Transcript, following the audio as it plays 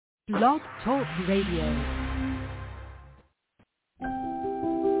Blog Talk Radio.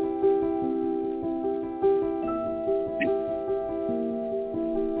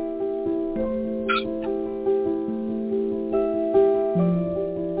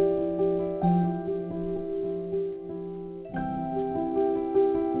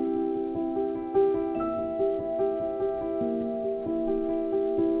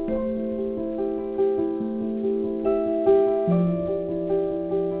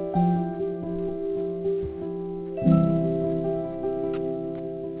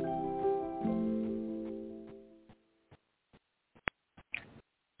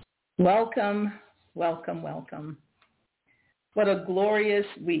 Welcome, welcome, welcome. What a glorious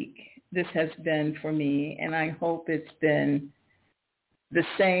week this has been for me, and I hope it's been the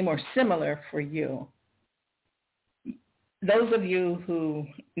same or similar for you. Those of you who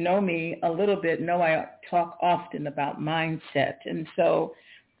know me a little bit know I talk often about mindset, and so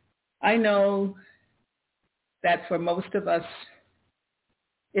I know that for most of us,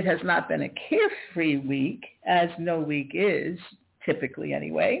 it has not been a carefree week, as no week is, typically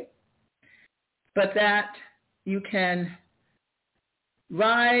anyway. But that you can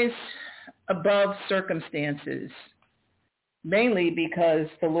rise above circumstances, mainly because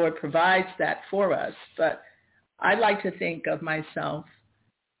the Lord provides that for us. But I like to think of myself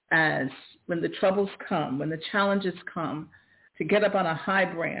as when the troubles come, when the challenges come, to get up on a high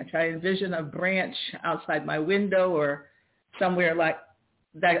branch. I envision a branch outside my window or somewhere like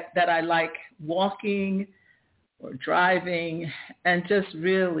that I like walking or driving and just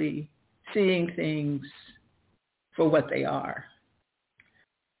really seeing things for what they are.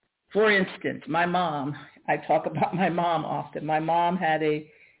 For instance, my mom, I talk about my mom often. My mom had a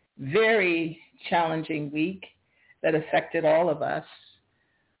very challenging week that affected all of us.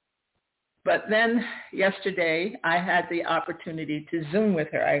 But then yesterday, I had the opportunity to Zoom with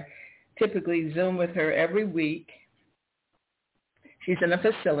her. I typically Zoom with her every week. She's in a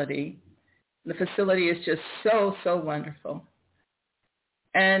facility. The facility is just so wonderful.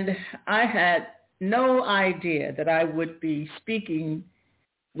 And I had no idea that I would be speaking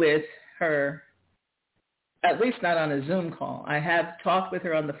with her, at least not on a Zoom call. I have talked with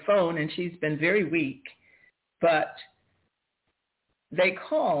her on the phone, and she's been very weak. But they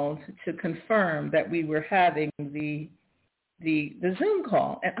called to confirm that we were having the Zoom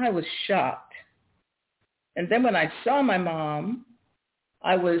call, and I was shocked. And then when I saw my mom,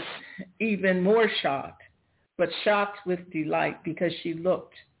 I was even more shocked. But shocked with delight because she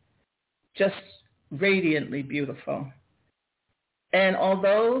looked just radiantly beautiful. And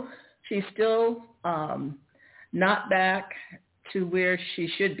although she's still not back to where she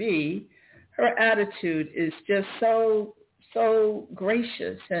should be, her attitude is just so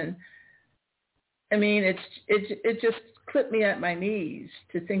gracious. And I mean, it just clipped me at my knees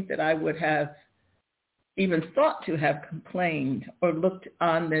to think that I would have even thought to have complained or looked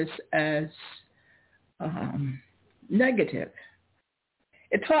on this as negative.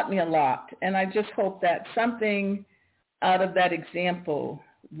 It taught me a lot, and I just hope that something out of that example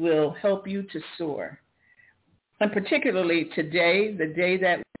will help you to soar. And particularly today, the day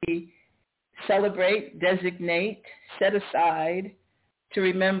that we celebrate, designate, set aside to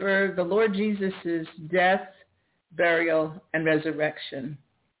remember the Lord Jesus' death, burial, and resurrection.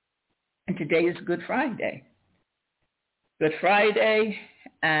 And today is Good Friday. Good Friday,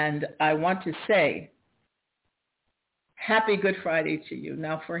 and I want to say, Happy Good Friday to you.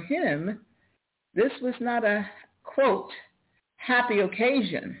 Now for him, this was not a, quote, happy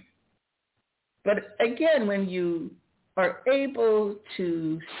occasion. But again, when you are able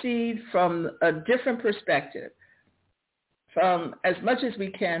to see from a different perspective, from as much as we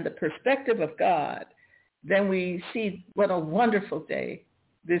can, the perspective of God, then we see what a wonderful day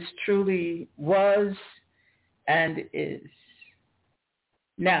this truly was and is.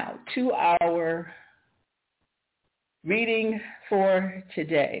 Now, to our reading for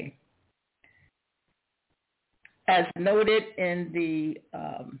today. As noted in the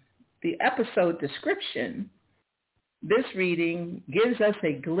episode description, this reading gives us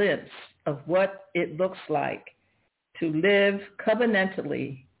a glimpse of what it looks like to live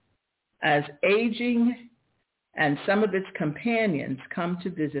covenantally as aging and some of its companions come to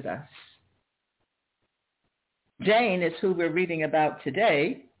visit us. Jane is who we're reading about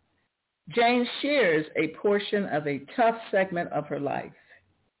today. Jane shares a portion of a tough segment of her life.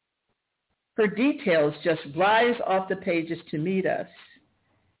 Her details just rise off the pages to meet us,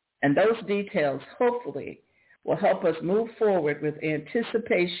 and those details hopefully will help us move forward with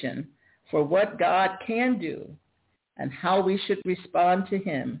anticipation for what God can do and how we should respond to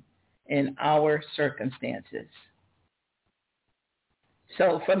him in our circumstances.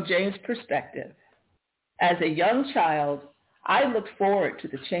 So from Jane's perspective, as a young child, I looked forward to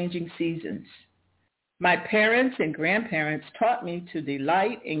the changing seasons. My parents and grandparents taught me to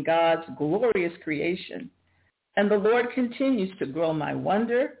delight in God's glorious creation, and the Lord continues to grow my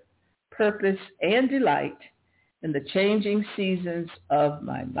wonder, purpose, and delight in the changing seasons of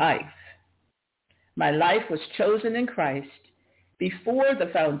my life. My life was chosen in Christ before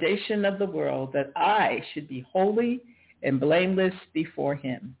the foundation of the world that I should be holy and blameless before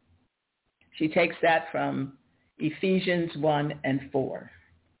him. She takes that from Ephesians 1 and 4.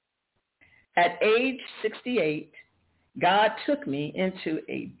 At age 68, God took me into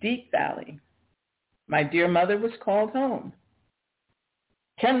a deep valley. My dear mother was called home.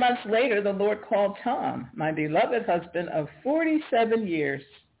 10 months later, the Lord called Tom, my beloved husband of 47 years.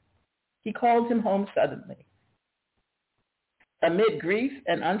 He called him home suddenly. Amid grief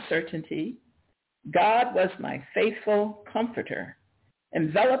and uncertainty, God was my faithful comforter,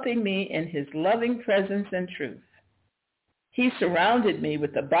 enveloping me in his loving presence and truth. He surrounded me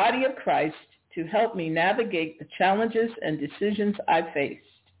with the body of Christ to help me navigate the challenges and decisions I faced.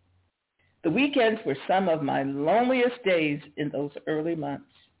 The weekends were some of my loneliest days in those early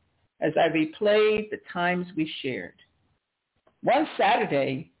months as I replayed the times we shared. One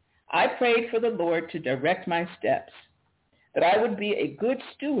Saturday, I prayed for the Lord to direct my steps, that I would be a good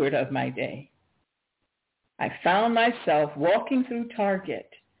steward of my day. I found myself walking through Target,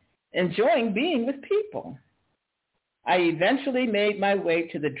 enjoying being with people. I eventually made my way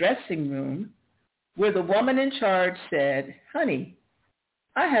to the dressing room where the woman in charge said, "Honey,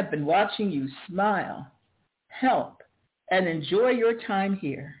 I have been watching you smile, help, and enjoy your time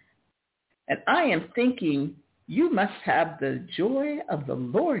here. And I am thinking you must have the joy of the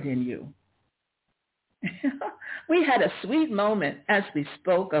Lord in you." We had a sweet moment as we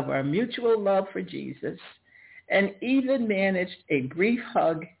spoke of our mutual love for Jesus and even managed a brief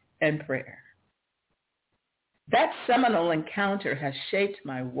hug and prayer. That seminal encounter has shaped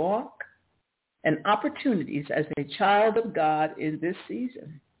my walk and opportunities as a child of God in this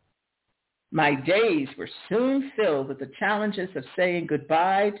season. My days were soon filled with the challenges of saying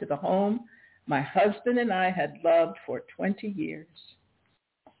goodbye to the home my husband and I had loved for 20 years,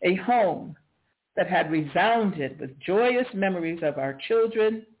 a home that had resounded with joyous memories of our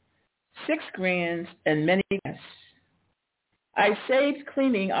children, 6 grands, and many guests. I saved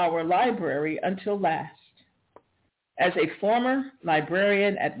cleaning our library until last. As a former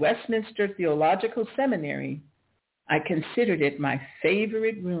librarian at Westminster Theological Seminary, I considered it my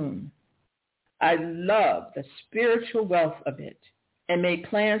favorite room. I loved the spiritual wealth of it and made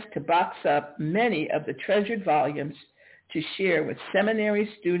plans to box up many of the treasured volumes to share with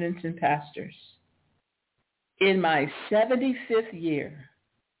seminary students and pastors. In my 75th year,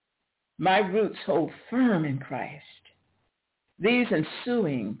 my roots hold firm in Christ. These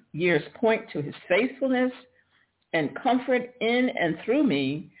ensuing years point to his faithfulness and comfort in and through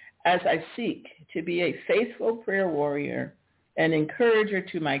me as I seek to be a faithful prayer warrior and encourager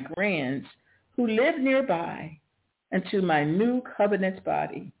to my grands who live nearby and to my new covenant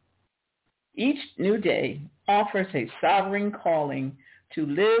body. Each new day offers a sovereign calling to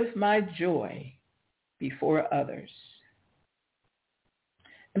live my joy before others.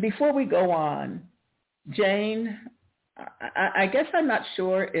 And before we go on, Jane, I guess I'm not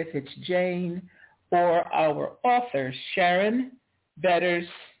sure if it's Jane or our authors, Sharon Betters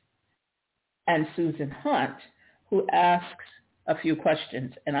and Susan Hunt, who asks a few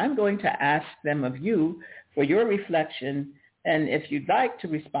questions. And I'm going to ask them of you for your reflection. And if you'd like to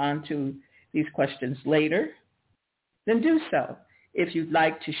respond to these questions later, then do so. If you'd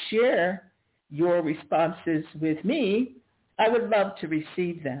like to share your responses with me, I would love to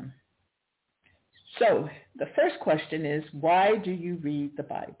receive them. So the first question is, why do you read the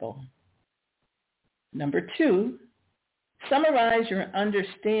Bible? Number 2, summarize your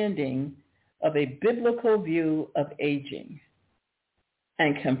understanding of a biblical view of aging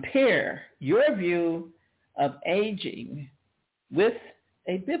and compare your view of aging with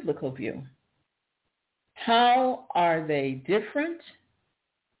a biblical view. How are they different?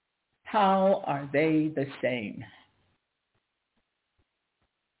 How are they the same?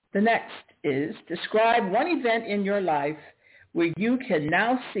 The next is, describe one event in your life where you can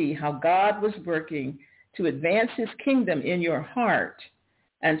now see how God was working to advance his kingdom in your heart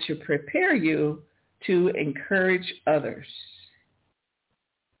and to prepare you to encourage others.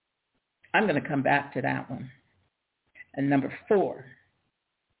 I'm going to come back to that one. And number 4,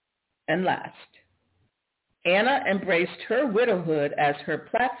 and last, Anna embraced her widowhood as her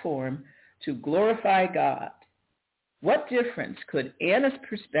platform to glorify God. What difference could Anna's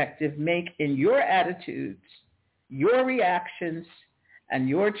perspective make in your attitudes, your reactions, and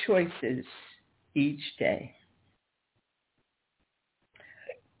your choices each day.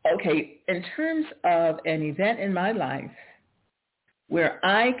 Okay, in terms of an event in my life where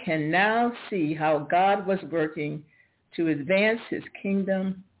I can now see how God was working to advance his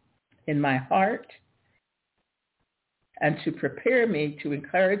kingdom in my heart and to prepare me to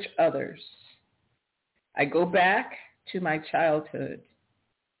encourage others, I go back to my childhood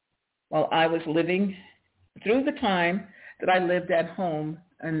while I was living through the time that I lived at home,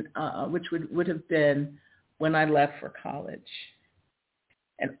 and which would have been when I left for college.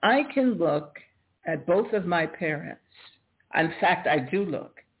 And I can look at both of my parents. In fact, I do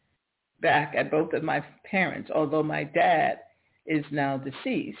look back at both of my parents, although my dad is now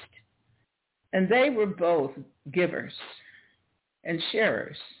deceased. And they were both givers and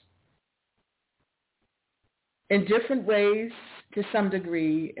sharers in different ways to some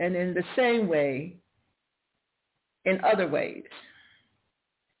degree, and in the same way in other ways.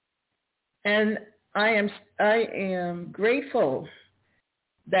 And I am grateful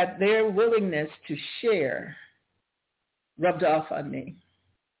that their willingness to share rubbed off on me.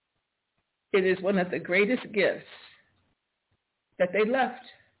 It is one of the greatest gifts that they left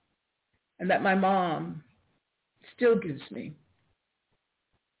and that my mom still gives me.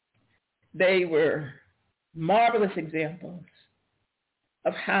 They were marvelous examples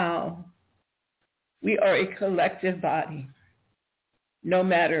of how we are a collective body, no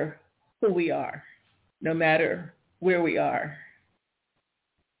matter who we are, no matter where we are,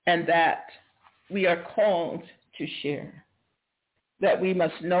 and that we are called to share, that we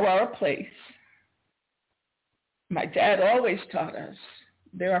must know our place. My dad always taught us,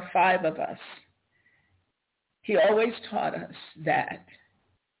 there are 5 of us. He always taught us that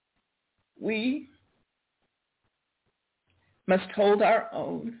we must hold our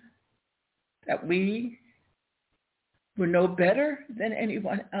own, that we were no better than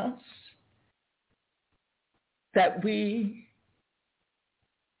anyone else, that we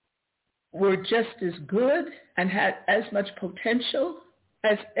were just as good and had as much potential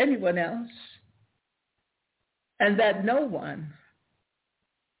as anyone else, and that no one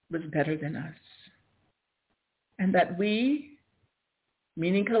was better than us. And that we,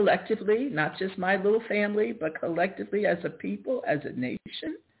 meaning collectively, not just my little family, but collectively as a people, as a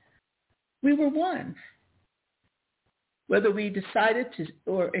nation, we were one. Whether we decided to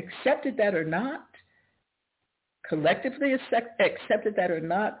or accepted that or not, collectively accepted that or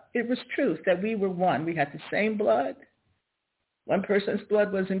not, it was truth that we were one. We had the same blood. One person's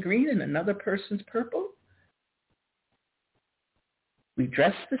blood wasn't green and another person's purple. We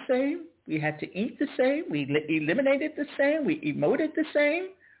dressed the same. We had to eat the same. We eliminated the same. We emoted the same.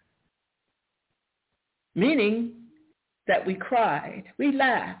 Meaning that we cried, we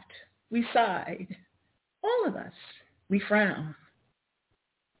laughed, we sighed. All of us. We frowned.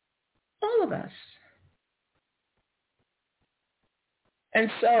 All of us. And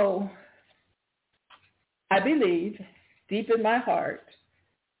so I believe deep in my heart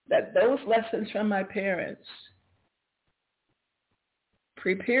that those lessons from my parents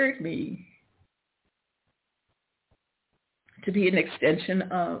prepared me to be an extension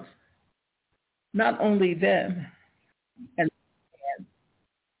of not only them,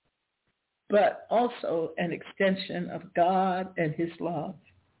 but also an extension of God and his love,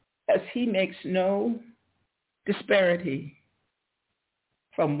 as he makes no disparity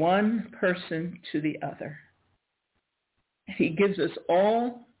from one person to the other. He gives us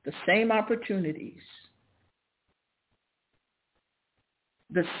all the same opportunities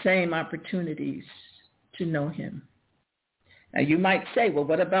to know him. Now you might say, well,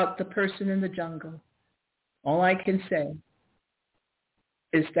 what about the person in the jungle? All I can say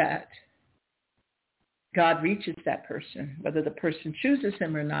is that God reaches that person. Whether the person chooses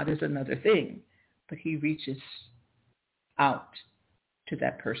him or not is another thing, but he reaches out to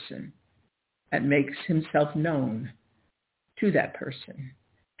that person and makes himself known to that person.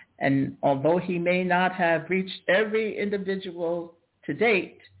 And although he may not have reached every individual to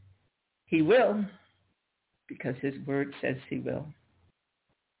date, he will, because his word says he will.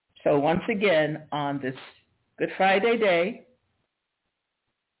 So once again, on this Good Friday day,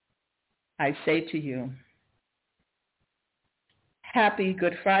 I say to you, happy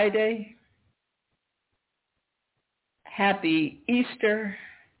Good Friday, happy Easter,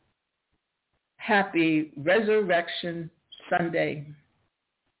 happy Resurrection Sunday,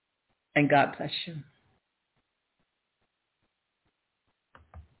 and God bless you.